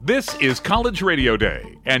This is College Radio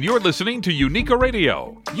Day, and you're listening to Unica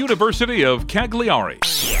Radio, University of Cagliari.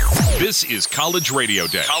 This is College Radio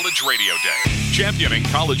Day. College Radio Day. Championing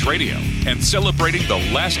college radio and celebrating the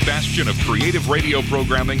last bastion of creative radio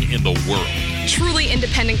programming in the world. Truly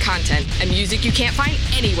independent content and music you can't find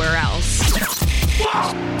anywhere else.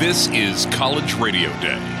 This is College Radio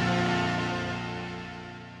Day.